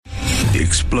The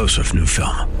explosive new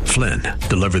film, Flynn,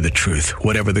 deliver the truth,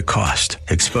 whatever the cost.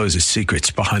 Exposes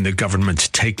secrets behind the government's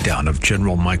takedown of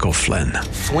General Michael Flynn.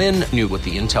 Flynn knew what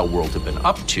the intel world had been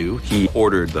up to. He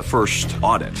ordered the first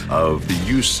audit of the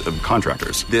use of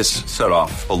contractors. This set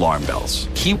off alarm bells.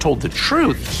 He told the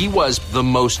truth. He was the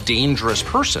most dangerous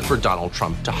person for Donald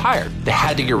Trump to hire. They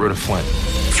had to get rid of Flynn.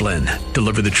 Flynn,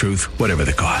 deliver the truth, whatever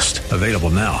the cost. Available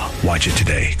now. Watch it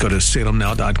today. Go to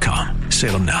salemnow.com.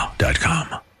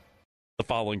 salemnow.com. The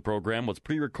following program was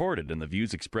pre-recorded, and the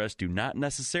views expressed do not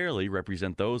necessarily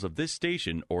represent those of this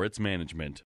station or its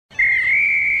management.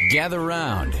 Gather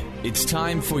round. It's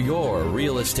time for your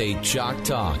Real Estate Chalk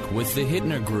Talk with the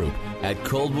Hittner Group at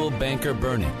Coldwell Banker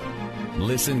Burnett.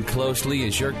 Listen closely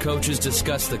as your coaches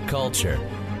discuss the culture,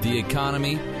 the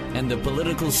economy, and the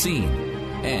political scene,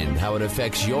 and how it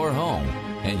affects your home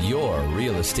and your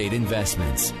real estate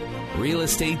investments. Real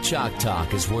Estate Chalk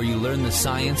Talk is where you learn the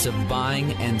science of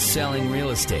buying and selling real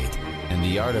estate and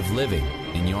the art of living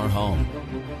in your home.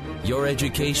 Your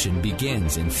education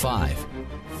begins in 5,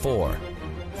 4,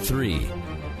 3,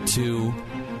 2,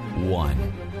 1.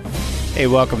 Hey,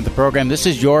 welcome to the program. This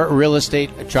is your Real Estate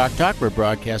Chalk Talk. We're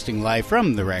broadcasting live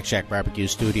from the Rack Shack Barbecue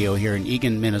Studio here in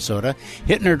Eagan, Minnesota.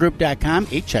 HittnerGroup.com,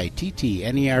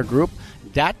 Hittner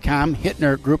Group.com,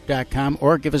 HittnerGroup.com,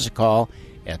 or give us a call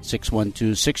at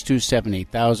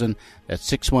 612-627-8000.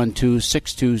 That's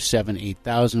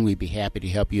 612-627-8000. We'd be happy to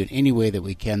help you in any way that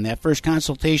we can. That first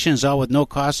consultation is all with no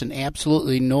cost and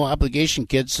absolutely no obligation,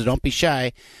 kids, so don't be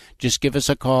shy. Just give us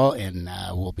a call, and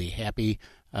we'll be happy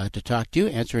to talk to you,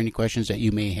 answer any questions that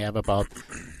you may have about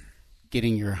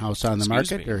getting your house on the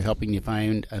market or helping you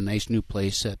find a nice new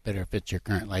place that better fits your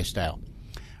current lifestyle.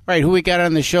 All right, who we got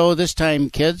on the show this time,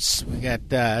 kids? We got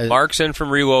Mark's in from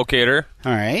Relocator.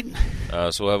 All right.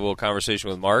 So we'll have a little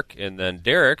conversation with Mark. And then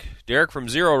Derek from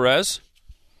Zero Res.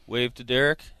 Wave to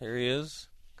Derek. There he is.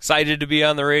 Excited to be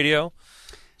on the radio.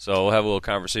 So we'll have a little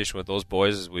conversation with those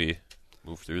boys as we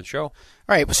move through the show. All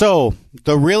right, so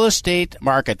the real estate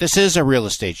market. This is a real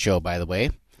estate show, by the way.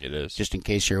 It is. Just in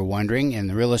case you're wondering, in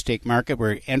the real estate market,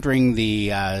 we're entering the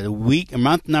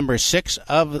month number 6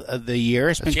 of the year.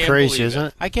 It's been crazy, isn't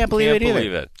it? I can't believe it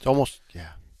either. It's almost,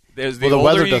 yeah. The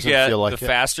older you get, the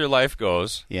faster life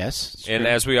goes. Yes. And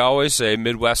as we always say,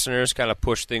 Midwesterners kind of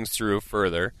push things through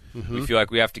further. Mm-hmm. We feel like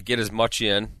we have to get as much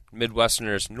in.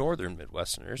 Midwesterners, northern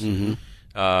Midwesterners.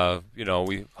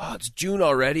 Mm-hmm. It's June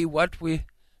already. What? We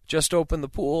just opened the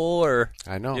pool, or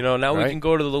I know. Now right? We can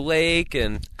go to the lake,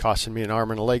 and costing me an arm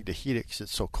and a leg to heat it because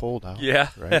it's so cold out. Yeah,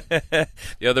 right.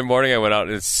 The other morning I went out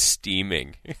and it's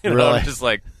steaming. Really? I'm just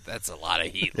like, that's a lot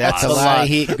of heat. That's a lot of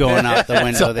heat going out the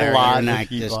window there. You're not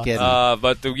just kidding.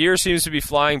 But the year seems to be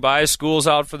flying by. School's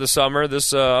out for the summer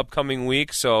this upcoming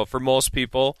week, so for most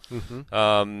people,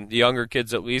 the younger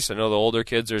kids at least. I know the older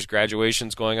kids, there's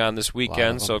graduations going on this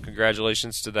weekend, so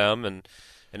congratulations to them and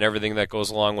everything that goes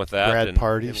along with that. Grad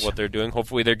parties. And what they're doing.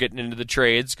 Hopefully they're getting into the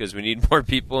trades because we need more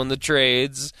people in the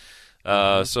trades.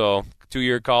 So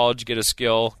 2-year college, get a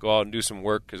skill, go out and do some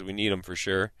work because we need them for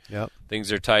sure. Yep.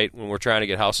 Things are tight when we're trying to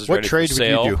get houses ready for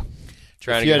sale. What trade would you do?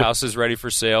 Trying to get houses ready for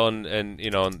sale,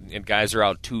 and guys are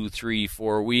out 2, 3,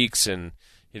 4 weeks, and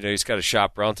you just got to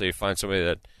shop around until you find somebody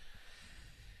that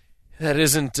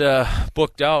isn't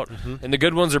booked out. Mm-hmm. And the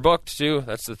good ones are booked too.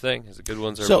 That's the thing. Is the good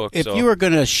ones are booked. If you were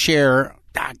going to share,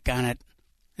 doggone it,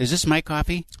 is this my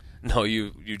coffee? No,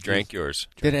 you drank yours.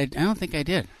 Did I? I don't think I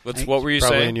did. What were you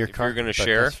probably saying? In your car, you're going to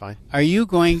share? That's fine. Are you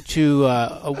going to?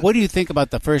 What do you think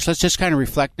about the first? Let's just kind of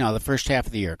reflect now. The first half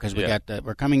of the year, because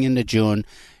we're coming into June.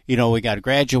 We got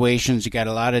graduations. You got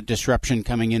a lot of disruption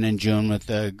coming in June with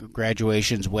the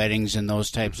graduations, weddings, and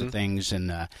those types of things, and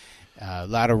a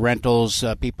lot of rentals.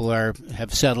 People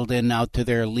have settled in now to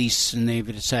their lease, and they've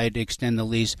decided to extend the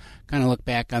lease. Kind of look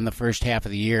back on the first half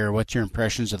of the year. What's your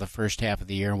impressions of the first half of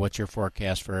the year, and what's your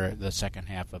forecast for the second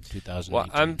half of 2018? Well,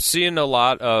 I'm seeing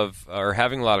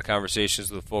having a lot of conversations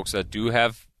with folks that do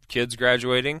have kids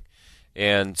graduating,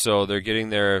 and so they're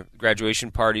getting their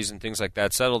graduation parties and things like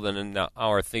that settled in, and now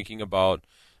are thinking about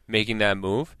making that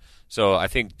move. So I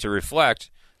think to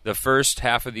reflect, the first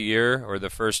half of the year, or the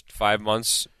first 5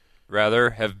 months rather,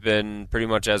 have been pretty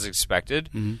much as expected.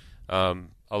 Mm-hmm.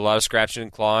 A lot of scratching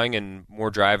and clawing, and more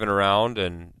driving around,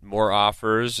 and more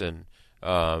offers, and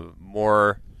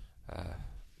more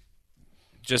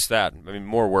just that. I mean,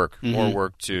 more work,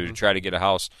 to try to get a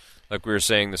house. Like we were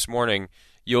saying this morning,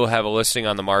 you'll have a listing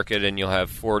on the market, and you'll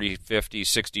have 40, 50,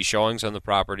 60 showings on the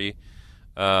property.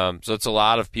 So it's a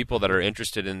lot of people that are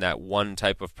interested in that one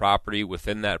type of property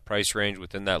within that price range,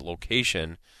 within that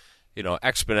location.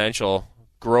 Exponential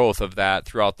growth of that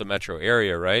throughout the metro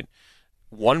area, right?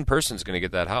 one person's going to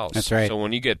get that house. That's right. So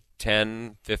when you get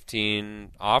 10,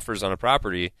 15 offers on a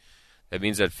property, that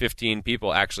means that 15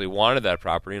 people actually wanted that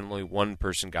property and only one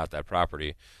person got that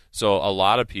property. So a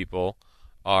lot of people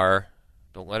are,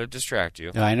 don't let it distract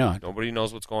you. I know. Nobody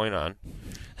knows what's going on.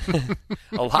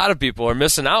 A lot of people are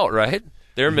missing out, right?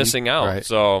 They're missing out. Right.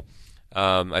 So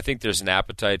I think there's an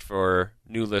appetite for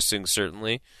new listings,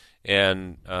 certainly,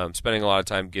 and spending a lot of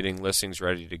time getting listings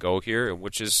ready to go here,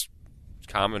 which is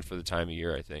common for the time of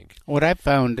year, I think. What I've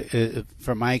found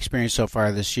from my experience so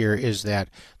far this year is that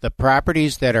the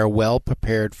properties that are well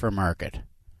prepared for market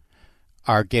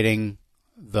are getting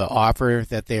the offer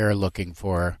that they are looking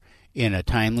for in a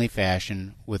timely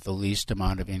fashion with the least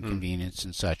amount of inconvenience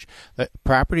and such. The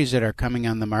properties that are coming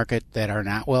on the market that are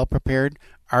not well prepared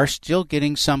are still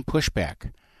getting some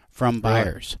pushback from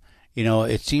buyers. You know,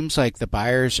 it seems like the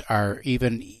buyers are,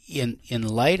 even in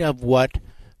light of what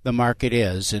the market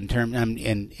is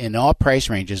in all price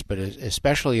ranges, but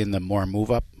especially in the more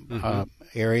move up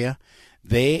area,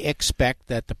 they expect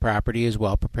that the property is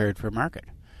well prepared for market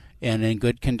and in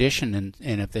good condition. And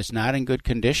if it's not in good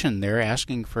condition, they're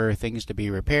asking for things to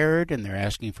be repaired, and they're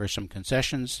asking for some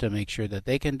concessions to make sure that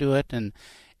they can do it, and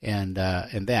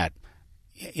that.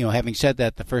 You know, having said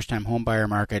that, the first-time home buyer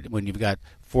market, when you've got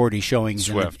 40 showings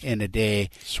in a day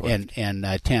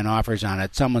and 10 offers on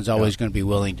it, someone's always going to be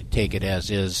willing to take it as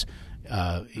is.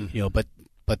 You know, but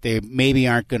they maybe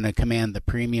aren't going to command the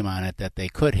premium on it that they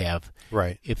could have,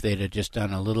 if they'd have just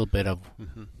done a little bit of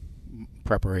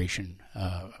preparation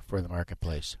for the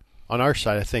marketplace. On our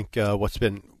side, I think what's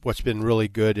been really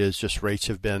good is just rates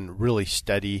have been really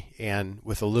steady and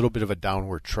with a little bit of a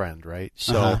downward trend, right?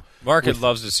 So market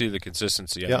loves to see the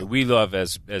consistency. I mean, we love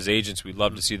as agents, we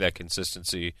love to see that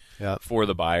consistency for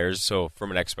the buyers. So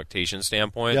from an expectation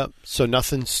standpoint, so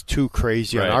nothing's too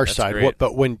crazy on our side.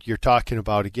 But when you're talking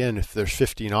about, again, if there's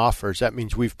 15 offers, that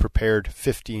means we've prepared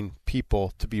 15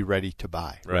 people to be ready to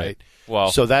buy, right?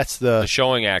 Well, so that's the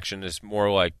showing action is more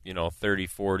like 30,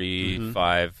 40,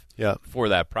 5. For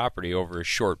that property over a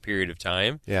short period of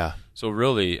time. So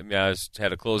really, I mean, I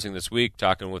had a closing this week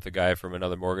talking with a guy from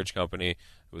another mortgage company. It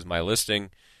was my listing,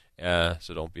 so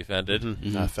don't be offended.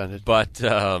 Not offended. But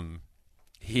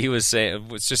he was saying,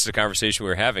 it's just a conversation we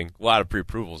were having. A lot of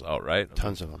pre-approvals out, right?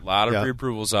 Tons of them. A lot of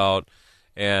pre-approvals out,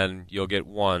 and you'll get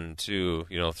 1, 2,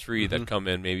 3 that come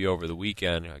in maybe over the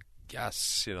weekend. You're like,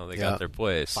 yes, they got their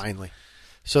place finally.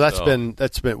 So that's been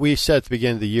we said at the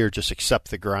beginning of the year, just accept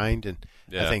the grind, and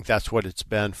I think that's what it's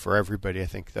been for everybody. I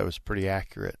think that was pretty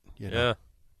accurate. Yeah,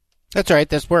 that's right.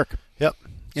 That's work. Yep,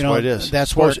 that's what it is.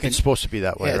 That's work. It's supposed to be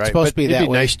that way, right? It's supposed to be that way. It'd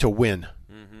be nice to win.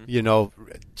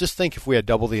 Just think if we had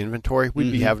double the inventory,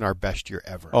 we'd be having our best year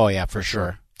ever. Oh yeah, for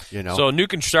sure. So new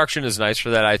construction is nice for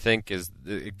that. I think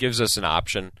it gives us an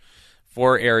option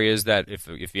for areas that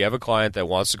if you have a client that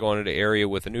wants to go into the area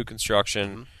with a new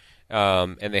construction.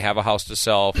 And they have a house to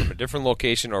sell from a different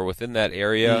location or within that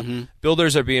area.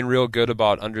 Builders are being real good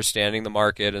about understanding the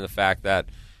market and the fact that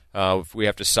if we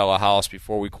have to sell a house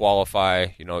before we qualify,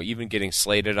 even getting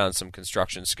slated on some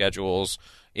construction schedules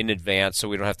in advance so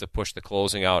we don't have to push the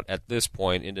closing out at this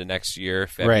point into next year,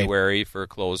 February for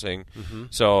closing.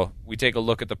 So we take a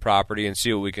look at the property and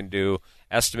see what we can do,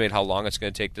 estimate how long it's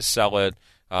going to take to sell it.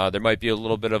 There might be a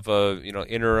little bit of a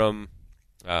interim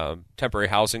temporary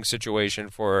housing situation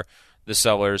for the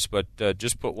sellers, but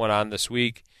just put one on this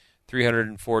week,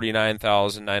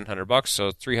 $349,900,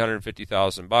 so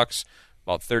 $350,000,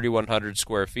 about 3,100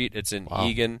 square feet. It's in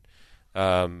Eagan.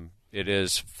 It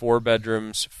is 4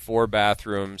 bedrooms, 4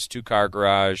 bathrooms, 2-car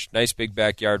garage, nice big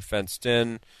backyard fenced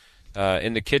in.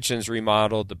 In the kitchen's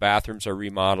remodeled, the bathrooms are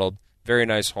remodeled. Very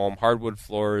nice home, hardwood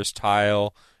floors,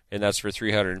 tile, and that's for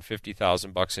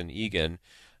 $350,000 in Eagan.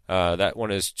 That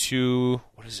one is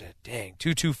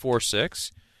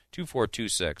 2246.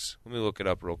 2426. Let me look it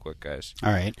up real quick, guys.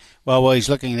 All right. Well, while he's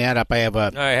looking that up, I have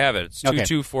it. It's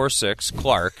 2246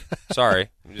 Clark. Sorry.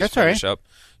 Let me just finish up.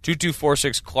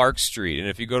 2246 Clark Street. And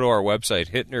if you go to our website,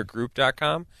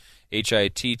 hittnergroup.com,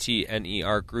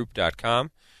 HITTNER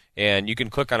group.com, and you can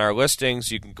click on our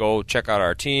listings. You can go check out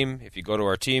our team. If you go to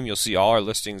our team, you'll see all our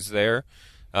listings there.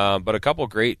 But a couple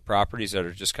great properties that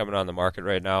are just coming on the market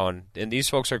right now, and these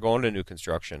folks are going to new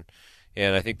construction.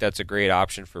 And I think that's a great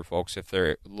option for folks if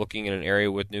they're looking in an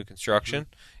area with new construction.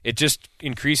 It just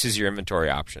increases your inventory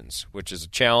options, which is a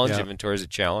challenge. Inventory is a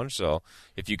challenge. So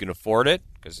if you can afford it,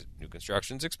 because new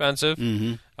construction is expensive,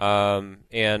 and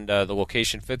the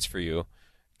location fits for you,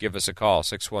 give us a call,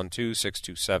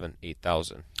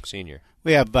 612-627-8000. Senior.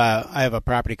 I have a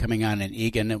property coming on in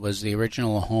Eagan. It was the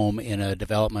original home in a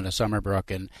development of Summerbrook,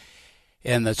 and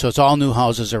And so it's all new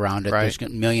houses around it. Right. There's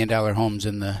 $1 million homes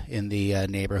in the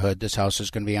neighborhood. This house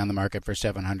is going to be on the market for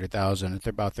 $700,000. It's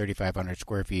about 3,500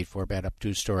 square feet, 4-bed up,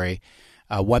 2-story.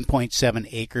 1.7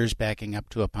 acres backing up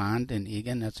to a pond in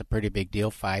Eagan. That's a pretty big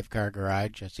deal. 5-car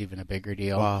garage. That's even a bigger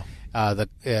deal. Wow.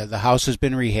 The house has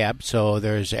been rehabbed, so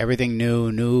there's everything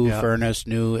new furnace,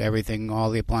 new everything. All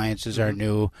the appliances are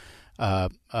new.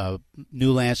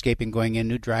 New landscaping going in,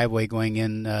 new driveway going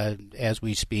in as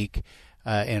we speak.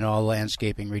 And all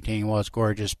landscaping, retaining walls,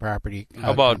 gorgeous property.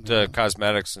 How about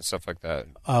cosmetics and stuff like that?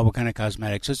 What kind of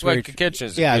cosmetics? It's like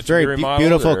kitchens. Yeah, it's very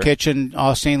beautiful kitchen,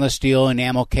 all stainless steel,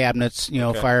 enamel cabinets.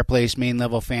 Fireplace, main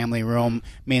level family room,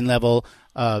 main level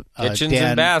kitchens den.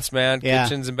 And baths, man. Yeah.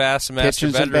 Kitchens and baths and master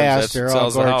kitchens bedrooms. And baths, That's they're what all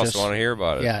sells the gorgeous. house. I want to hear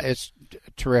about it. Yeah, it's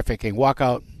terrific. And walk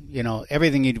out,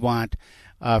 everything you'd want.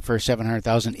 For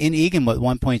 $700,000 in Eagan with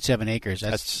 1.7 acres.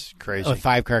 That's crazy. A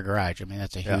 5-car garage. I mean,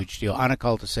 that's a huge deal on a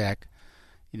cul-de-sac.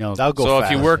 That'll go so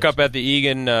fast. If you work up at the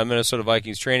Eagan, Minnesota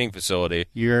Vikings training facility,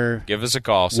 give us a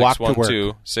call,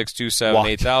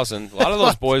 612-627-8000. A lot of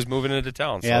those boys moving into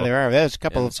town. Yeah, there are. There's a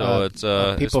couple of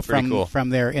people cool. from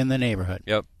there in the neighborhood.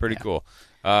 Yep, pretty cool.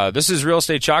 This is Real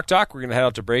Estate Chalk Talk. We're going to head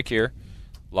out to break here.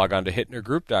 Log on to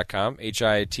hittnergroup.com,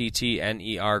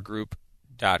 HITTNER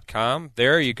Group.com.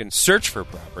 There you can search for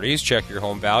properties, check your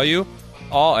home value,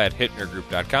 all at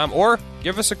hittnergroup.com, or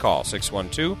give us a call,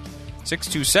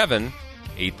 612-627-8000.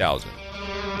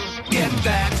 Get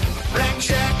that Rack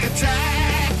Shack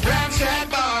attack, Rack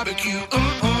Shack barbecue,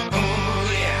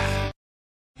 yeah.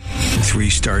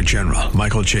 3-star General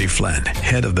Michael J. Flynn,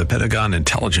 head of the Pentagon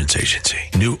Intelligence Agency,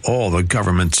 knew all the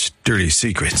government's dirty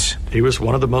secrets. He was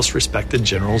one of the most respected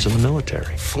generals in the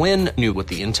military. Flynn knew what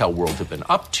the intel world had been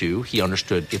up to. He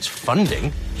understood its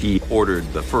funding. He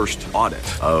ordered the first audit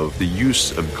of the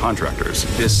use of contractors.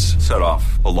 This set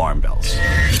off alarm bells.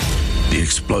 The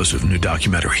explosive new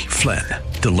documentary, Flynn,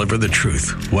 Deliver the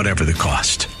Truth, Whatever the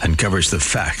Cost, uncovers the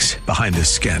facts behind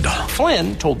this scandal.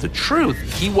 Flynn told the truth.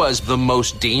 He was the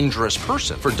most dangerous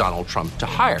person for Donald Trump to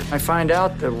hire. I find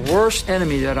out the worst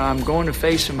enemy that I'm going to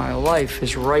face in my life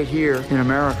is right here in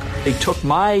America. They took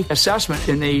my assessment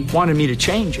and they wanted me to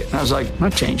change it. And I was like, I'm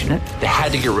not changing it. They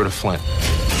had to get rid of Flynn.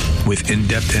 With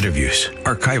in-depth interviews,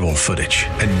 archival footage,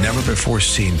 and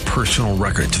never-before-seen personal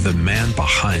records of the man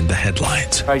behind the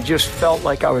headlines. I just felt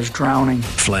like I was drowning.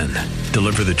 Flynn,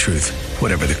 Deliver the Truth,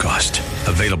 Whatever the Cost.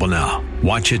 Available now.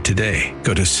 Watch it today.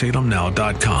 Go to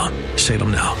salemnow.com.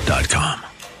 salemnow.com.